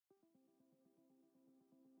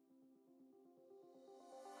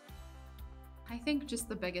I think just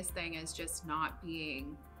the biggest thing is just not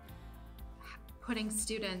putting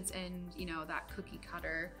students in, that cookie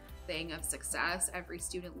cutter thing of success. Every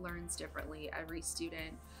student learns differently. Every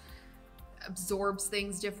student absorbs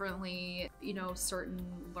things differently. Certain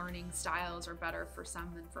learning styles are better for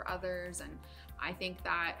some than for others. And I think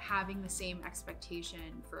that having the same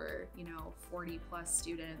expectation for, 40 plus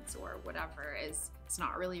students or whatever it's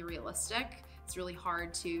not really realistic. It's really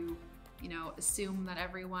hard to, assume that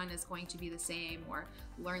everyone is going to be the same or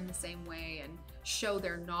learn the same way and show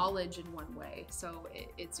their knowledge in one way. So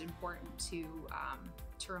it's important to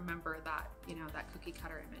remember that, that cookie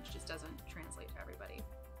cutter image just doesn't translate to everybody.